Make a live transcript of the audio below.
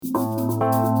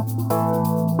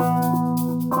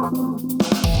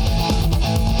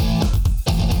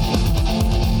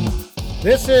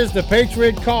This is the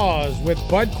Patriot Cause with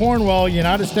Bud Cornwell,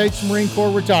 United States Marine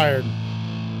Corps retired.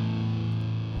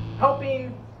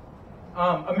 Helping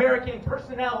American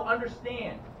personnel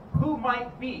understand who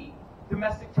might be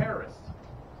domestic terrorists.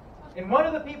 And one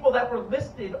of the people that were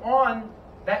listed on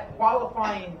that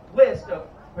qualifying list of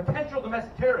potential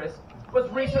domestic terrorists was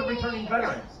recent returning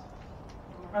veterans.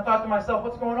 I thought to myself,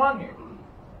 what's going on here?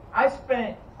 I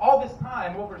spent all this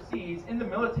time overseas in the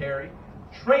military,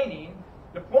 training,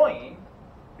 deploying,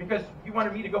 because you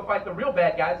wanted me to go fight the real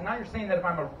bad guys, and now you're saying that if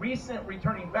I'm a recent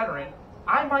returning veteran,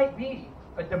 I might be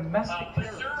a domestic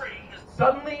terrorist.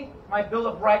 Suddenly, my Bill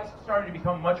of Rights started to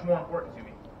become much more important to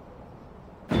me.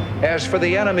 As for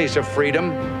the enemies of freedom,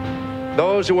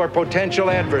 those who are potential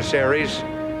adversaries,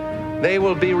 they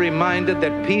will be reminded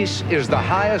that peace is the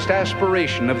highest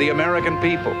aspiration of the American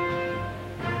people.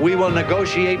 We will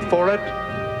negotiate for it,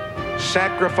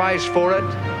 sacrifice for it.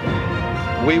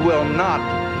 We will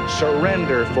not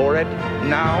surrender for it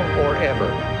now or ever.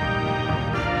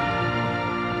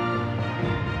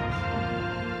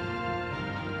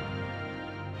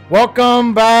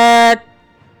 Welcome back,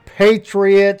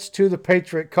 Patriots, to the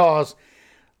Patriot Cause.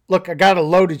 Look, I got a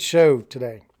loaded show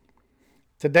today.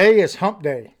 Today is Hump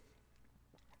Day.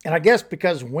 And I guess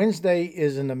because Wednesday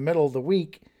is in the middle of the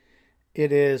week,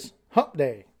 it is Hump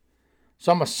Day.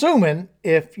 So I'm assuming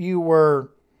if you were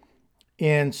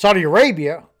in Saudi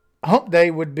Arabia, Hump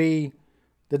Day would be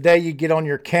the day you get on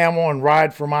your camel and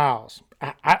ride for miles.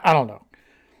 I don't know.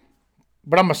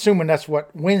 But I'm assuming that's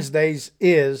what Wednesdays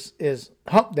is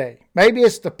Hump Day. Maybe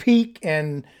it's the peak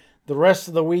and the rest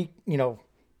of the week,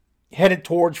 headed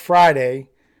towards Friday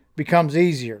becomes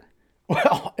easier.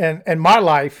 Well, in my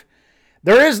life,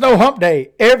 there is no Hump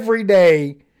Day. Every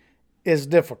day is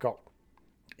difficult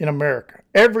in America.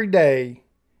 Every day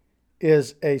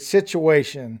is a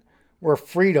situation where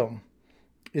freedom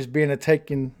is being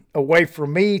taken away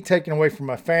from me, taken away from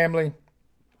my family.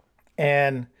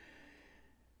 And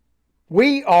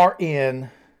we are in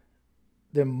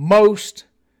the most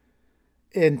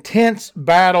intense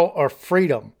battle of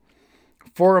freedom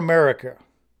for America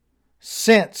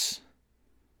since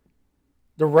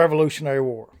the Revolutionary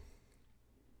War.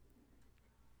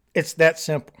 It's that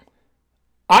simple.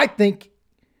 I think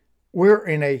we're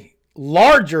in a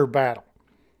larger battle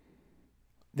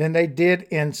than they did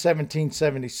in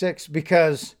 1776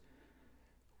 because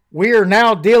we are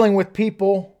now dealing with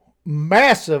people,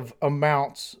 massive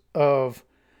amounts of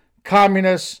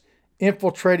communists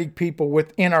infiltrating people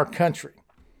within our country.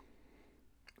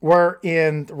 Where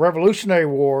in the Revolutionary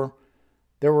War,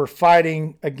 they were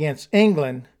fighting against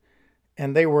England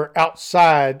and they were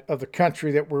outside of the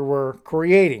country that we were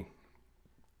creating.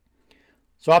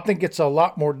 So I think it's a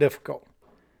lot more difficult.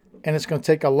 And it's going to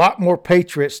take a lot more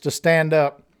patriots to stand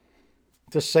up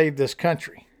to save this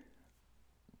country.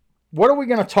 What are we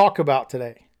going to talk about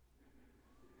today?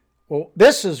 Well,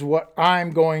 this is what I'm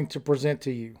going to present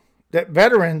to you. That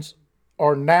veterans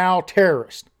are now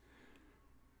terrorists.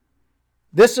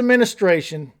 This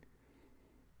administration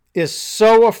is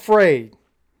so afraid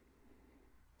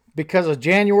because of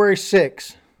January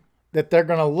 6th that they're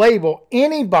going to label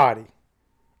anybody,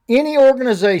 any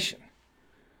organization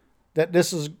that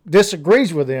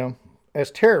disagrees with them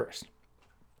as terrorists.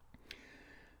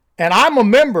 And I'm a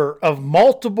member of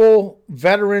multiple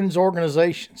veterans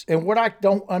organizations. And what I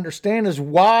don't understand is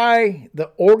why the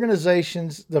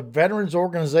veterans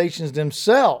organizations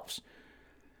themselves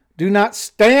do not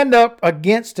stand up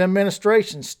against the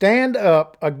administration, stand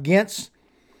up against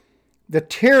the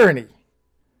tyranny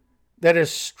that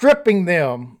is stripping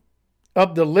them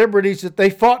of the liberties that they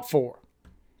fought for.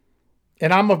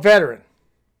 And I'm a veteran.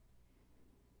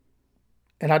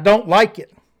 And I don't like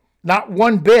it. Not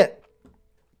one bit.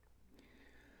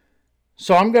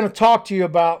 So I'm going to talk to you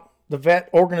about the vet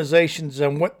organizations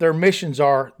and what their missions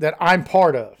are that I'm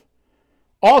part of.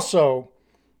 Also,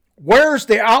 where's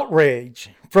the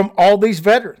outrage from all these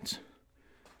veterans?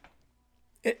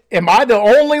 Am I the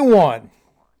only one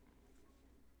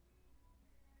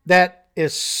that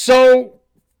is so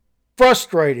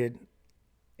frustrated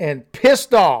and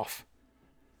pissed off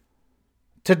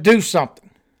to do something?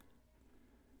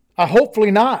 Hopefully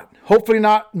not. Hopefully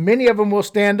not. Many of them will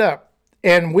stand up.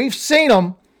 And we've seen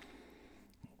them,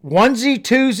 onesie,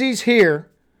 twosies here.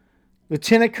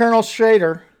 Lieutenant Colonel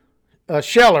Scheller,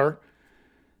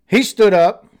 he stood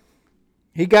up.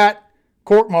 He got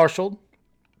court-martialed,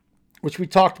 which we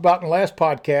talked about in the last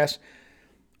podcast.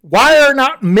 Why are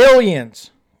not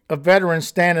millions of veterans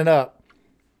standing up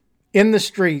in the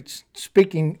streets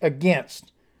speaking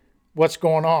against what's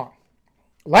going on?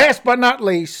 Last but not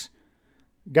least,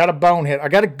 got a bonehead. I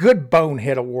got a good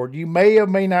bonehead award. You may or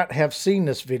may not have seen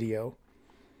this video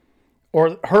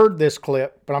or heard this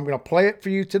clip, but I'm going to play it for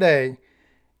you today.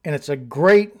 And it's a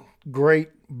great, great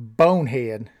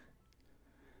bonehead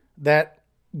that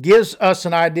gives us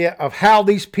an idea of how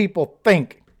these people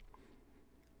think.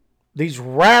 These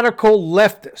radical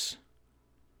leftists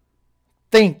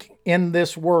think in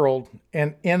this world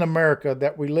and in America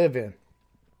that we live in.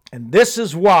 And this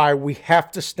is why we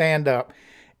have to stand up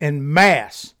en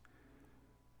masse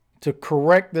to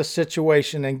correct this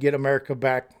situation and get America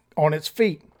back on its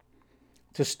feet.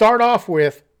 To start off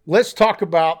with, let's talk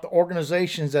about the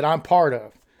organizations that I'm part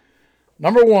of.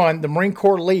 Number one, the Marine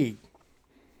Corps League.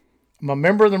 I'm a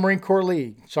member of the Marine Corps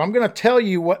League. So I'm going to tell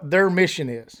you what their mission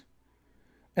is.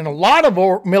 And a lot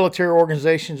of military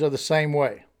organizations are the same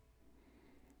way.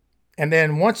 And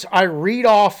then once I read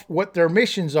off what their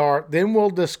missions are, then we'll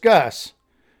discuss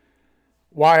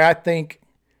why I think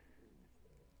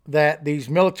that these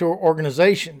military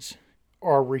organizations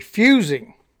are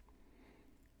refusing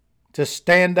to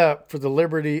stand up for the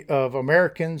liberty of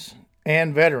Americans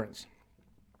and veterans.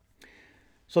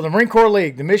 So the Marine Corps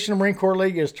League, the mission of the Marine Corps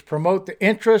League is to promote the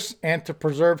interests and to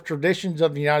preserve traditions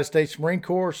of the United States Marine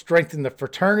Corps, strengthen the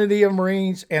fraternity of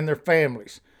Marines and their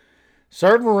families,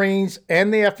 serve Marines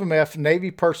and the FMF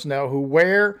Navy personnel who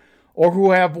wear or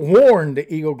who have worn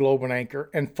the Eagle, Globe, and Anchor,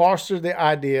 and foster the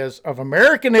ideas of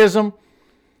Americanism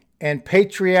and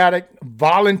patriotic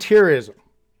volunteerism.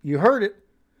 You heard it.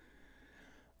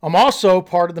 I'm also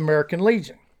part of the American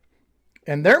Legion,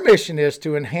 and their mission is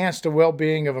to enhance the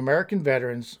well-being of American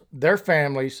veterans, their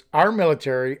families, our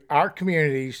military, our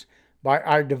communities by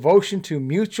our devotion to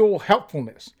mutual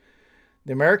helpfulness.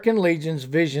 The American Legion's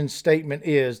vision statement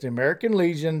is the American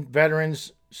Legion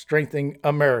Veterans Strengthening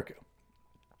America.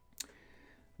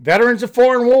 Veterans of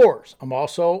Foreign Wars. I'm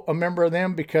also a member of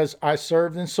them because I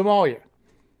served in Somalia.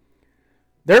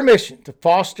 Their mission to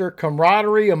foster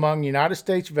camaraderie among United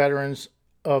States veterans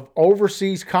of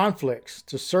overseas conflicts,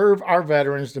 to serve our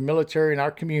veterans, the military, and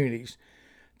our communities,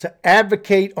 to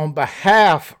advocate on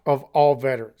behalf of all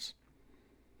veterans.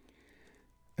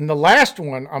 And the last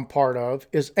one I'm part of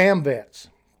is AMVETS.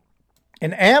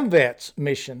 And AMVETS'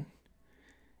 mission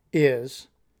is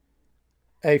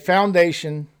a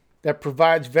foundation that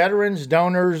provides veterans,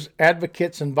 donors,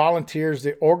 advocates, and volunteers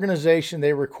the organization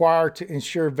they require to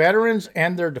ensure veterans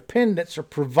and their dependents are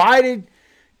provided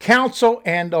counsel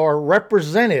and are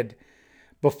represented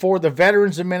before the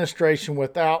Veterans Administration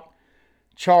without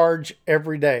charge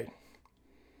every day.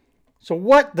 So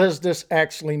what does this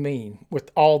actually mean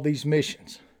with all these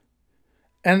missions?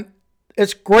 And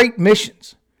it's great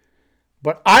missions,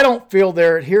 but I don't feel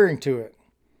they're adhering to it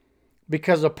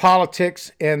because of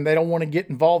politics and they don't want to get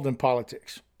involved in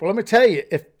politics. But let me tell you,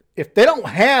 if they don't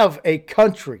have a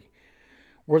country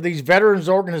where these veterans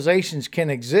organizations can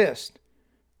exist,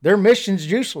 their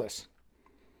mission's useless.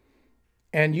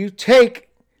 And you take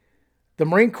the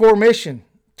Marine Corps mission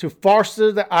to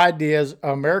foster the ideas of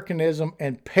Americanism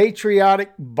and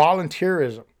patriotic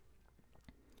volunteerism.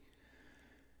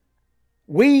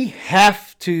 We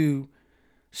have to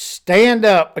stand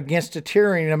up against the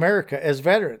tyranny in America as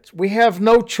veterans. We have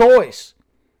no choice.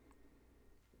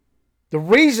 The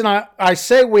reason I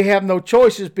say we have no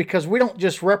choice is because we don't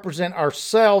just represent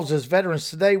ourselves as veterans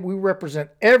today. We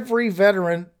represent every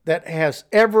veteran that has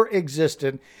ever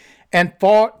existed and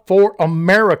fought for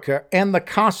America and the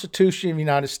Constitution of the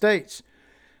United States.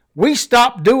 We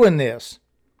stopped doing this,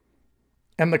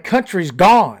 and the country's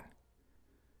gone.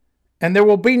 And there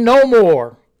will be no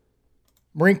more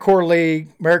Marine Corps League,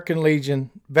 American Legion,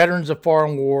 Veterans of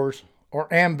Foreign Wars, or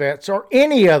AMVETS, or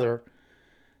any other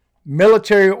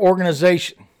military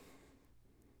organization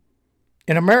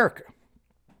in America.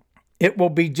 It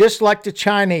will be just like the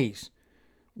Chinese,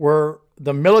 where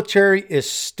the military is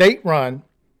state-run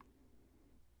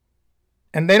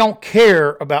and they don't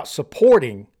care about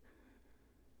supporting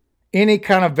any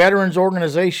kind of veterans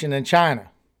organization in China.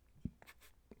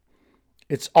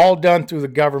 It's all done through the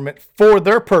government for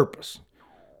their purpose,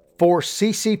 for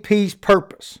CCP's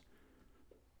purpose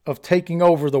of taking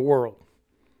over the world.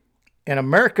 And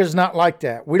America's not like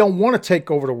that. We don't want to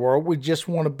take over the world. We just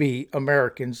want to be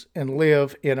Americans and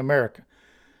live in America.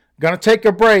 Going to take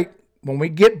a break. When we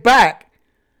get back,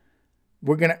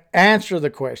 we're going to answer the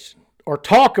question or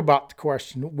talk about the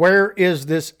question, where is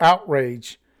this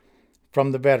outrage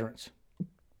from the veterans?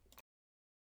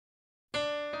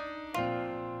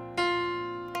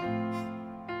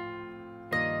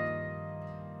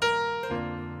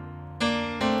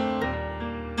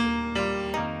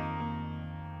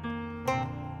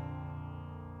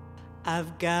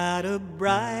 I've got a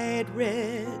bright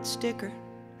red sticker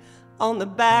on the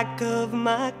back of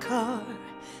my car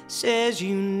says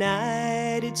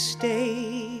United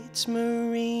States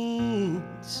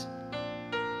Marines.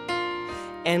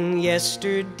 And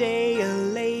yesterday a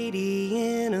lady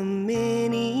in a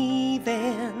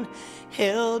minivan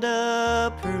held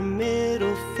up her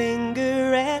middle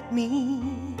finger at me.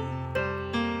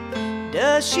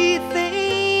 Does she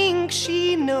think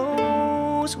she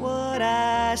knows what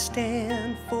I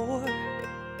stand for,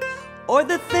 or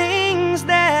the things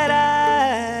that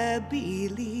I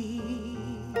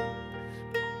believe?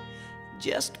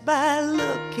 Just by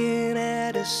looking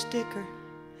at a sticker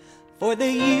for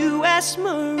the U.S.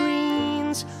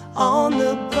 Marines on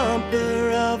the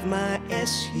bumper of my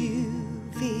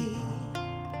SUV.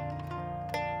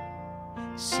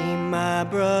 See my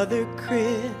brother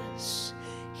Chris,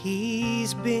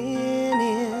 he's been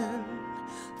in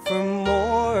for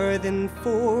more than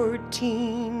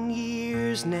 14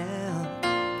 years now.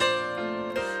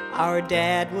 Our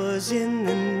dad was in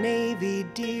the Navy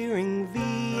during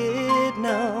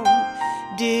Vietnam,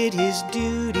 did his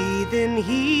duty, then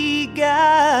he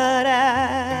got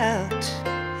out.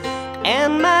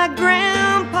 And my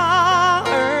grandpa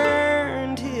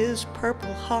earned his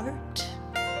Purple Heart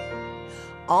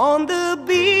on the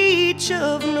beach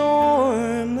of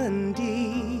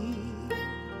Normandy.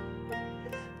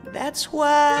 That's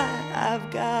why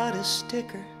I've got a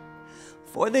sticker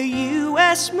for the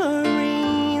U.S.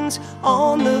 Marines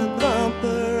on the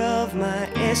bumper of my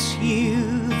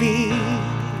SUV.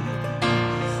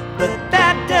 But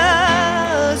that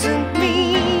doesn't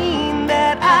mean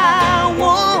that I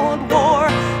want war.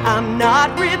 I'm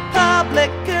not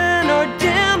Republican or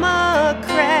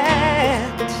Democrat,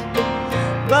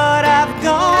 but I've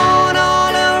gone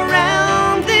all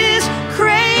around this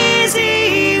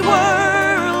crazy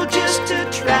world just to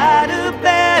try to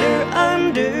better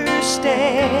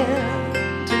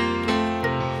understand.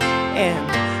 And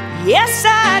yes,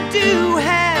 I do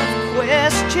have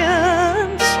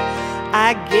questions.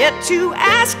 I get to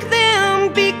ask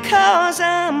them because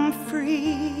I'm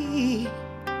free.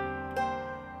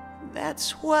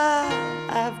 That's why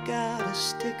I've got a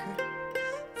sticker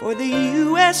for the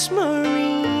U.S.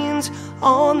 Marines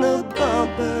on the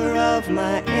bumper of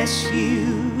my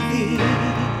SUV.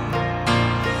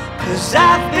 'Cause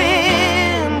I've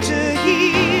been to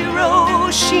Hiroshima,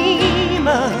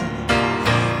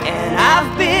 and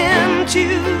I've been to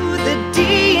the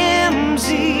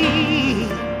DMZ.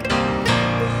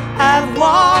 I've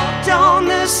walked on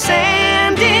the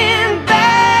sand in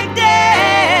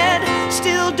Baghdad,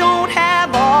 still don't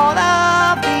have all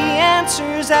of the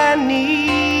answers I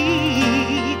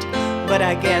need. But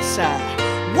I guess I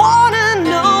wanna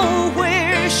know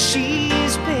where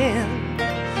she's been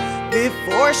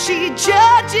before she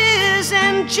judges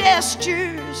and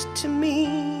gestures to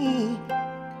me.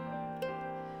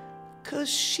 'Cause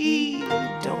she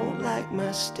don't like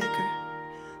my sticker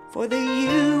for the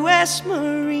U.S.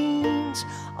 Marines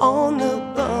on the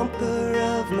bumper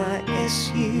of my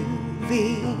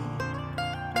SUV.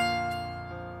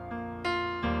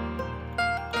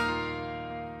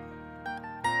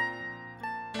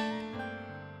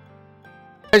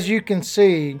 As you can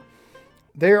see,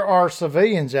 there are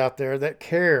civilians out there that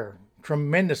care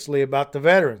tremendously about the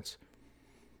veterans.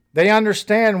 They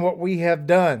understand what we have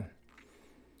done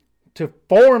to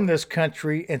form this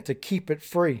country and to keep it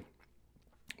free.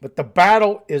 But the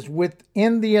battle is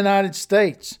within the United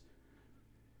States.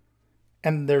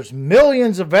 And there's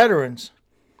millions of veterans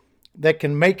that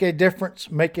can make a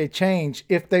difference, make a change,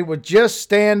 if they would just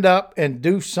stand up and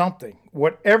do something,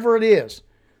 whatever it is.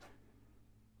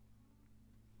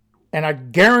 And I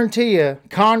guarantee you,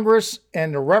 Congress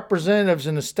and the representatives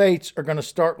in the states are going to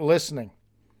start listening.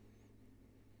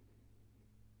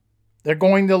 They're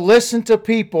going to listen to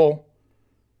people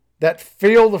that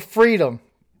feel the freedom.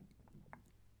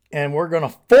 And we're going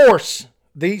to force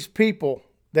these people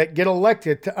that get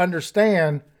elected to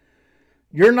understand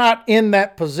you're not in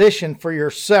that position for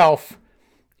yourself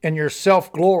and your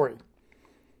self-glory.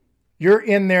 You're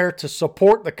in there to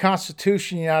support the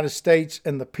Constitution of the United States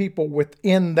and the people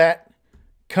within that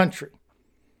country.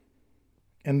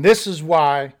 And this is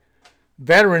why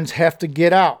veterans have to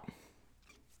get out.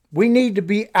 We need to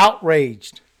be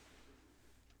outraged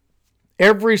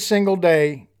every single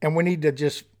day, and we need to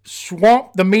just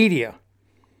swamp the media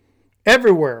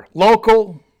everywhere,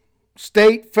 local,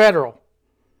 state, federal,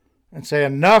 and say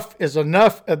enough is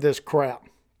enough of this crap.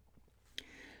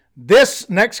 This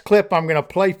next clip I'm going to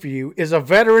play for you is a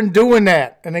veteran doing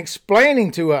that and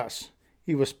explaining to us.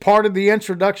 He was part of the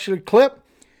introductory clip.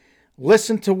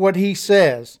 Listen to what he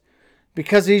says,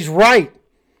 because he's right.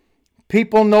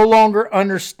 People no longer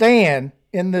understand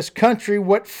in this country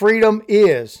what freedom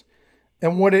is.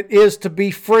 and what it is to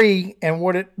be free and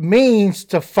what it means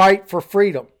to fight for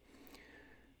freedom.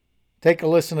 Take a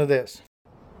listen to this.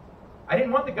 I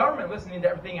didn't want the government listening to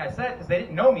everything I said because they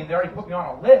didn't know me and they already put me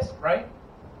on a list, right?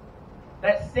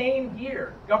 That same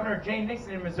year, Governor Jay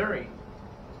Nixon in Missouri,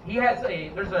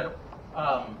 there's a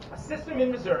system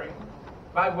in Missouri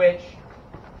by which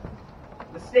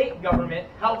the state government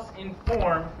helps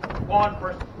inform law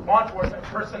enforcement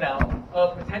personnel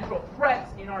of potential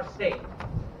threats in our state.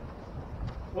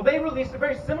 Well, they released a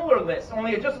very similar list,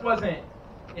 only it just wasn't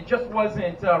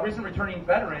recent returning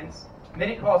veterans. And they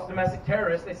didn't call us domestic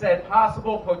terrorists. They said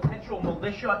possible potential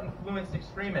militia-influenced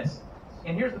extremists.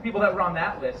 And here's the people that were on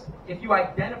that list. If you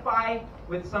identify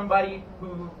with somebody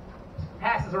who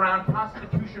passes around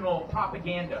constitutional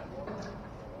propaganda,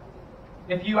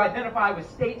 if you identify with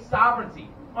state sovereignty,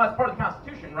 well, that's part of the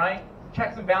Constitution, right?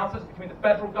 Checks and balances between the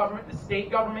federal government and the state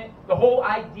government. The whole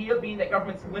idea being that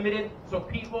government's limited so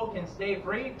people can stay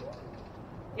free.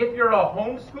 If you're a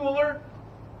homeschooler,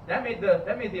 that made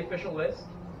the official list.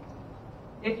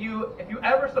 If you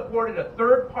ever supported a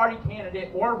third-party candidate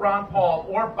or Ron Paul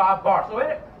or Bob Barr.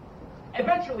 So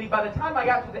eventually, by the time I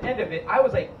got to the end of it, I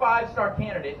was a 5-star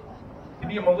candidate to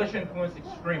be a militia-influenced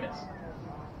extremist,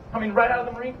 coming right out of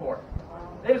the Marine Corps.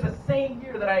 It was the same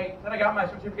year that I got my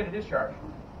certificate of discharge.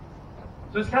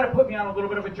 So this kind of put me on a little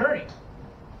bit of a journey.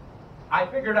 I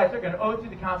figured I took an oath to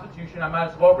the Constitution, I might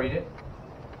as well read it.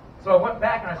 So I went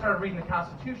back and I started reading the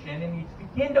Constitution, and you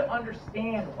begin to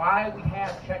understand why we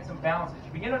have checks and balances.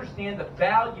 You begin to understand the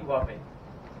value of it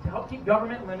to help keep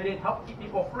government limited, help keep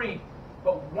people free.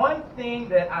 But one thing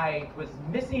that I was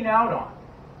missing out on,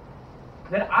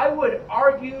 that I would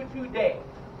argue today,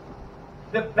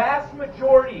 the vast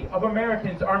majority of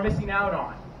Americans are missing out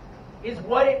on, is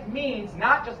what it means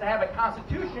not just to have a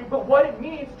constitution, but what it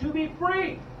means to be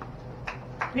free.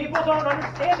 People don't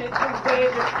understand it the way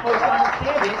they're supposed to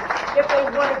understand it if they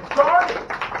want to guard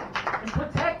it and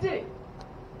protect it.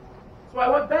 So I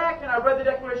went back and I read the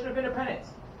Declaration of Independence.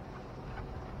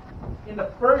 In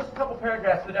the first couple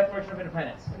paragraphs of the Declaration of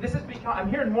Independence, and this is because I'm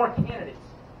hearing more candidates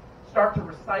start to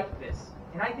recite this.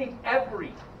 And I think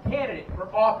every candidate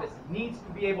for office needs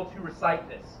to be able to recite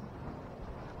this.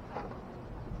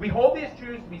 We hold these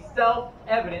truths to be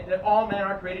self-evident that all men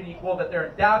are created equal, that they're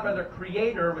endowed by their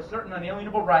Creator with certain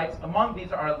unalienable rights. Among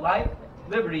these are life,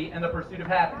 liberty, and the pursuit of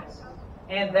happiness.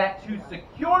 And that to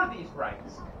secure these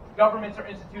rights, governments are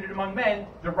instituted among men,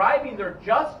 deriving their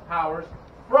just powers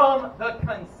from the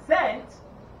consent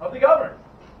of the governed.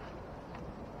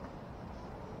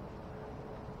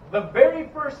 The very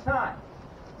first time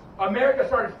America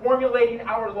started formulating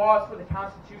our laws for the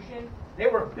Constitution, they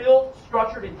were built,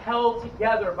 structured, and held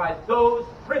together by those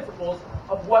principles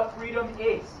of what freedom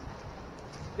is.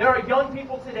 There are young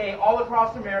people today all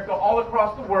across America, all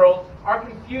across the world, are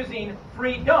confusing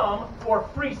freedom for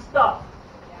free stuff.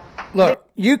 Look,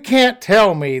 you can't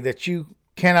tell me that you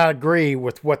cannot agree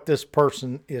with what this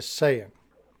person is saying.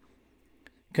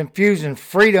 Confusing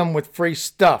freedom with free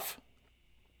stuff.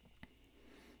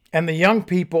 And the young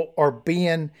people are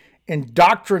being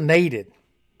indoctrinated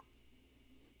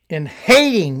in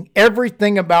hating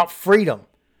everything about freedom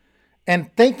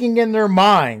and thinking in their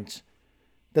minds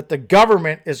that the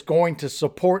government is going to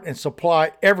support and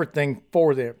supply everything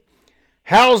for them.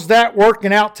 How's that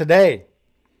working out today?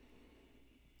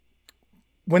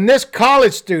 When this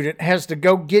college student has to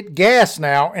go get gas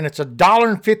now and it's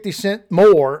 $1.50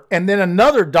 more and then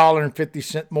another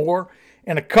 $1.50 more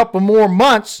in a couple more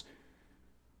months,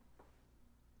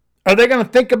 are they going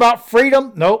to think about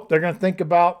freedom? Nope. They're going to think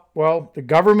about, well, the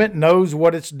government knows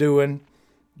what it's doing.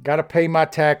 Got to pay my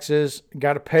taxes.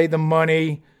 Got to pay the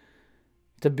money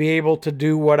to be able to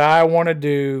do what I want to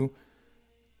do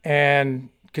and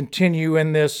continue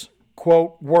in this,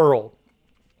 quote, world.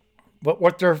 But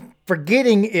what they're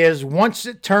forgetting is once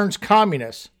it turns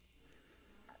communist,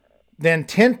 then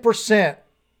 10%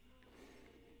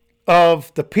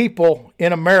 of the people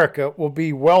in America will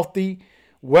be wealthy,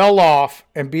 well off,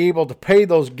 and be able to pay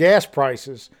those gas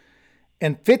prices.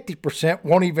 And 50%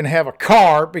 won't even have a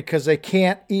car because they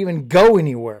can't even go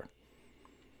anywhere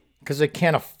because they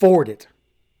can't afford it.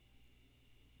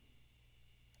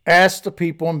 Ask the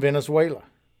people in Venezuela.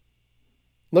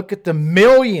 Look at the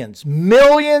millions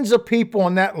of people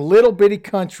in that little bitty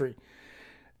country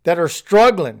that are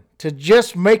struggling to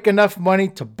just make enough money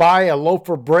to buy a loaf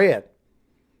of bread.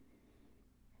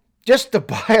 Just to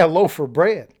buy a loaf of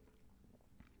bread.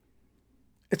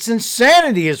 It's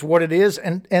insanity is what it is,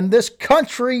 and this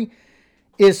country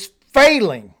is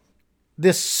failing.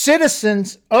 The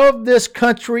citizens of this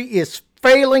country is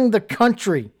failing the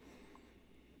country.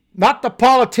 Not the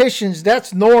politicians,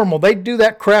 that's normal. They do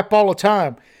that crap all the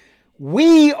time.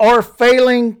 We are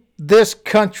failing this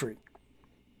country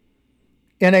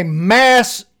in a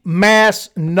mass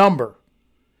number.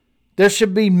 There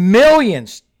should be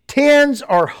millions, tens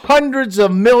or hundreds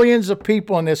of millions of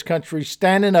people in this country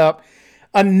standing up.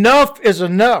 Enough is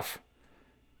enough.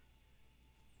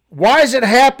 Why is it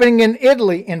happening in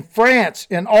Italy, in France,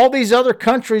 in all these other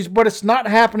countries, but it's not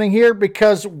happening here?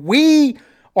 Because we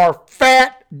are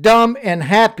fat, dumb, and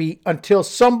happy until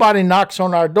somebody knocks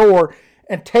on our door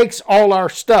and takes all our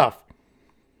stuff,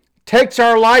 takes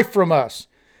our life from us,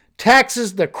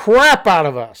 taxes the crap out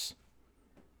of us.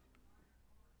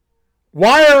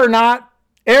 Why are not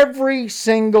every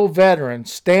single veteran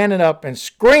standing up and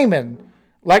screaming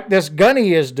like this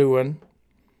Gunny is doing?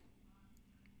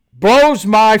 Blows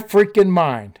my freaking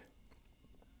mind.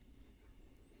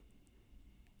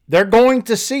 They're going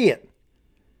to see it.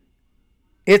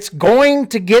 It's going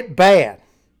to get bad.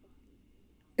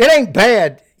 It ain't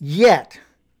bad yet,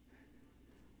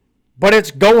 but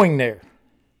it's going there.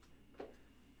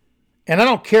 And I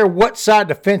don't care what side of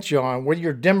the fence you're on, whether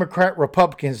you're Democrat,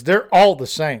 Republicans, they're all the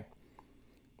same.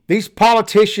 These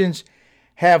politicians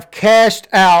have cashed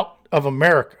out of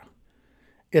America.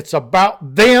 It's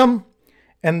about them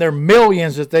and their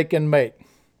millions that they can make.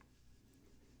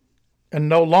 And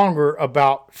no longer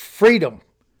about freedom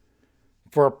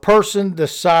for a person to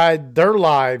decide their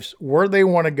lives, where they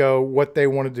want to go, what they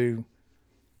want to do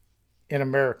in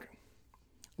America.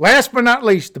 Last but not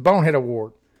least, the Bonehead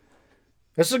Award.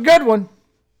 This is a good one.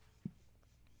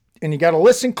 And you got to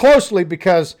listen closely,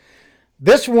 because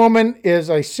this woman is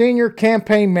a senior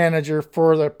campaign manager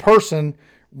for the person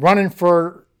running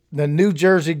for the New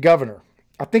Jersey governor.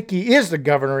 I think he is the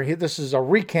governor. This is a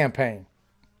recampaign.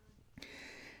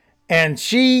 And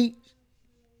she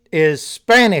is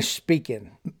Spanish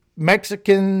speaking,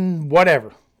 Mexican,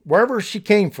 whatever, wherever she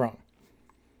came from.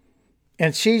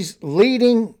 And she's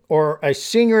leading or a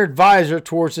senior advisor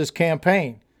towards this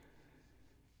campaign.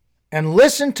 And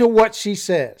listen to what she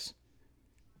says.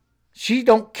 She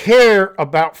don't care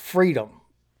about freedom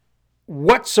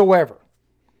whatsoever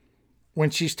when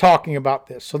she's talking about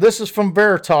this. So this is from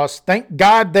Veritas. Thank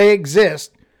God they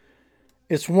exist.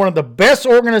 It's one of the best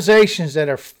organizations that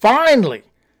are finally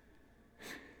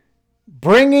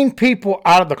bringing people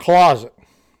out of the closet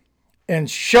and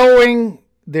showing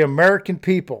the American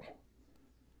people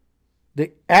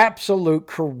the absolute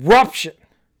corruption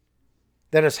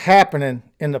that is happening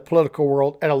in the political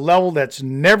world at a level that's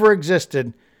never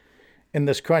existed in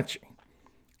this country.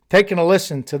 Taking a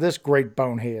listen to this great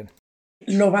bonehead.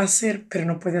 Lo va a hacer, pero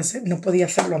no podía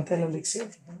hacerlo antes de la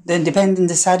elección. The independent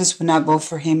deciders would not vote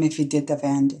for him if he did the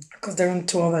vandal. Because they're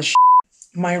into all that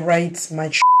my rights,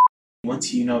 my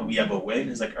Once we have a win,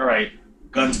 it's like, all right,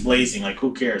 guns blazing, like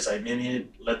who cares? I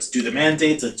mean, let's do the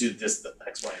mandates, let's do this, the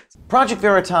X, Y. Project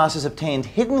Veritas has obtained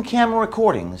hidden camera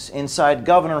recordings inside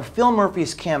Governor Phil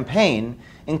Murphy's campaign,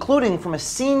 including from a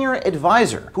senior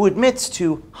advisor who admits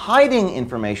to hiding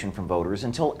information from voters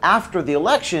until after the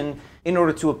election in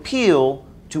order to appeal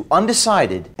to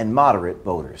undecided and moderate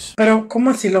voters. Pero,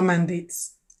 ¿cómo así los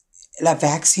mandates? La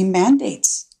vaccine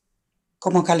mandates.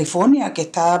 Como California, que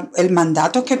está el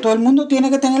mandato que todo el mundo tiene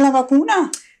que tener la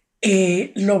vacuna.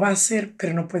 Lo va a hacer,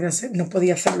 pero no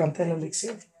podía hacerlo antes de la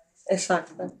elección.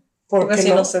 Exacto. Porque si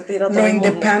no se tira todo lo el mundo.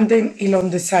 independent y lo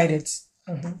undecided.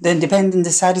 The independent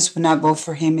deciders would not vote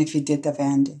for him if he did the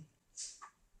vandal.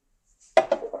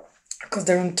 Because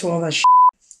they're into all that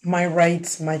my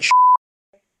rights, my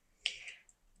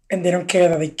and they don't care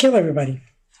that they kill everybody.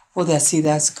 Well,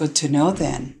 that's good to know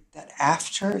then. That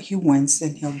after he wins,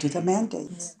 then he'll do the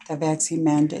mandates, the vaccine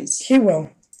mandates. He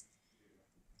will.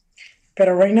 But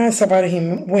right now it's about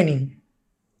him winning.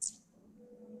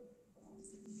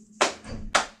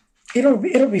 It'll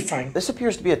be fine. This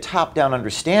appears to be a top-down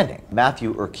understanding.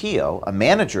 Matthew Urquio, a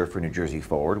manager for New Jersey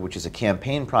Forward, which is a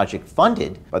campaign project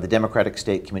funded by the Democratic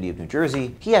State Committee of New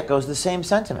Jersey, he echoes the same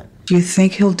sentiment. Do you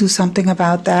think he'll do something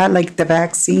about that, like the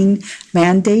vaccine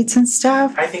mandates and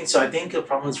stuff? I think so. I think the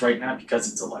problem is right now, because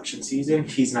it's election season,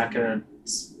 he's not going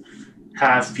to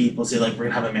have people say, like, we're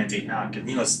going to have a mandate now.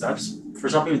 Because, that's, for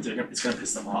some people, it's going to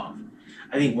piss them off.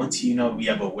 I think once, we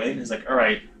have a win, it's like, all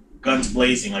right, guns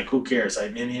blazing, like who cares? I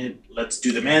mean, let's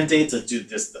do the mandates, let's do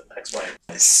this, the X,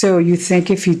 Y. So you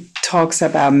think if he talks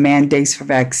about mandates for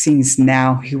vaccines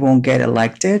now, he won't get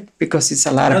elected because it's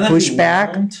a lot of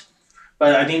pushback?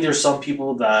 But I think there's some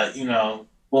people that,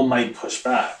 might push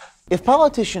back. If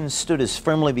politicians stood as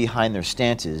firmly behind their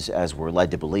stances as we're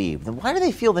led to believe, then why do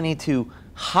they feel the need to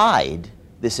hide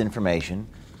this information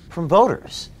from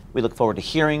voters? We look forward to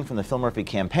hearing from the Phil Murphy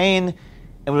campaign,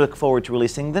 and we look forward to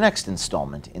releasing the next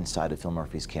installment inside of Phil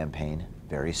Murphy's campaign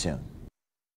very soon.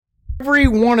 Every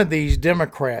one of these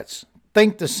Democrats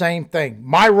think the same thing.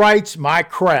 My rights, my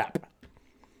crap.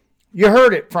 You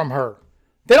heard it from her.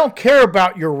 They don't care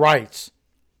about your rights.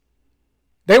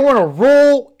 They want to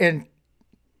rule and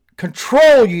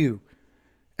control you.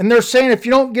 And they're saying if you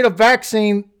don't get a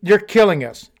vaccine, you're killing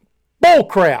us. Bull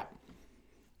crap.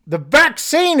 The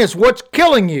vaccine is what's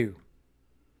killing you.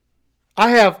 I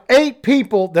have 8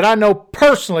 people that I know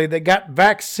personally that got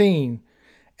vaccine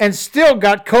and still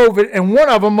got COVID, and one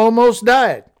of them almost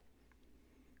died.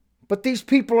 But these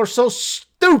people are so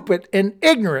stupid and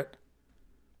ignorant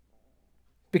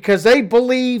because they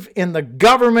believe in the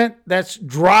government that's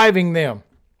driving them.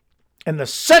 And the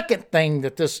second thing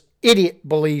that this idiot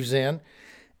believes in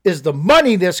is the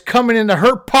money that's coming into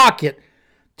her pocket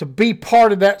to be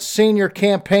part of that senior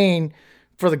campaign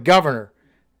for the governor.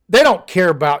 They don't care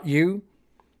about you.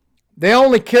 They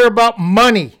only care about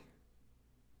money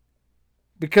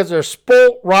because they're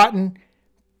spoiled, rotten,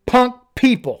 punk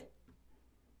people.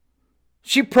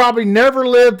 She probably never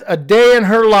lived a day in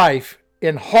her life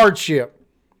in hardship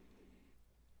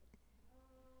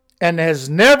and has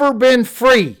never been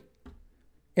free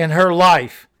in her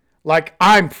life like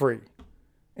I'm free.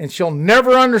 And she'll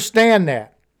never understand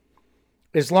that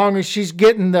as long as she's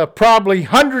getting the probably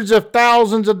hundreds of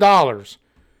thousands of dollars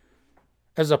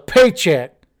as a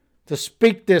paycheck to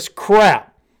speak this crap.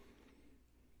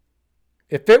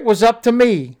 If it was up to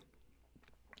me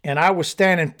and I was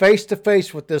standing face to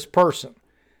face with this person,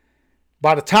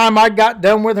 by the time I got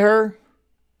done with her,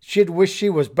 she'd wish she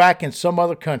was back in some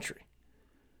other country.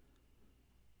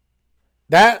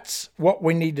 That's what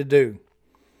we need to do.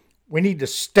 We need to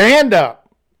stand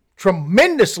up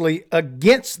tremendously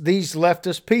against these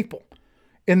leftist people.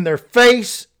 In their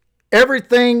face,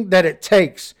 everything that it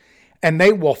takes, and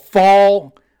they will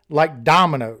fall like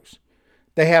dominoes.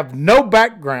 They have no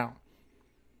background,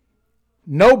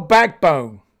 no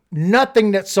backbone,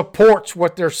 nothing that supports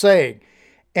what they're saying.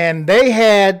 And they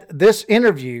had this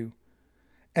interview,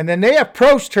 and then they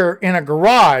approached her in a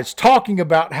garage talking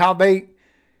about how they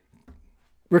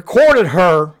recorded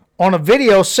her on a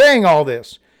video saying all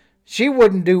this. She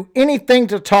wouldn't do anything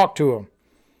to talk to him.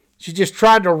 She just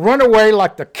tried to run away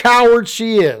like the coward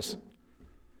she is.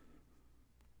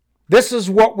 This is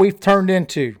what we've turned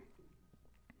into.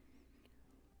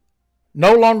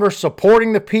 No longer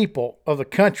supporting the people of the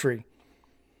country,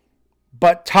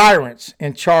 but tyrants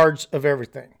in charge of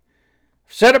everything.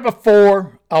 I've said it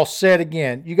before, I'll say it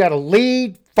again. You got to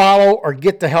lead, follow, or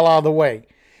get the hell out of the way.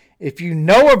 If you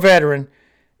know a veteran,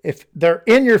 if they're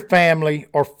in your family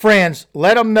or friends,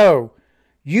 let them know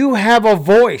you have a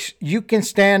voice. You can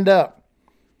stand up.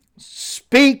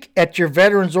 Speak at your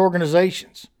veterans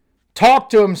organizations. Talk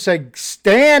to them and say,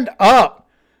 stand up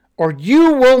or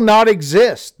you will not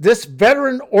exist. This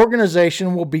veteran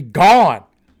organization will be gone.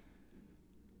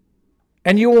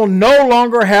 And you will no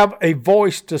longer have a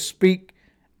voice to speak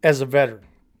as a veteran.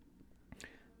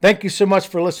 Thank you so much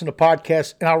for listening to the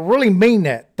podcast. And I really mean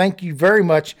that. Thank you very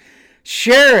much.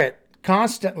 Share it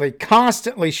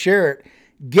constantly share it.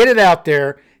 Get it out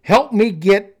there. Help me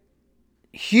get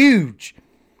huge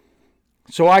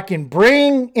so I can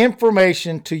bring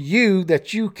information to you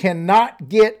that you cannot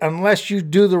get unless you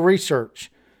do the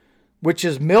research, which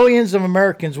is millions of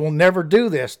Americans will never do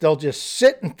this. They'll just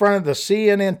sit in front of the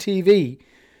CNN TV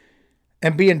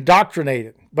and be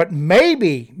indoctrinated. But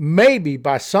maybe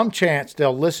by some chance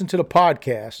they'll listen to the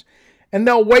podcast and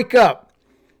they'll wake up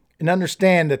and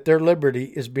understand that their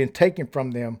liberty is being taken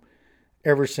from them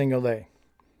every single day.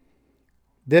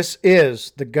 This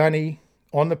is the Gunny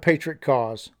on the Patriot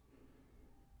Cause.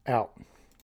 Out.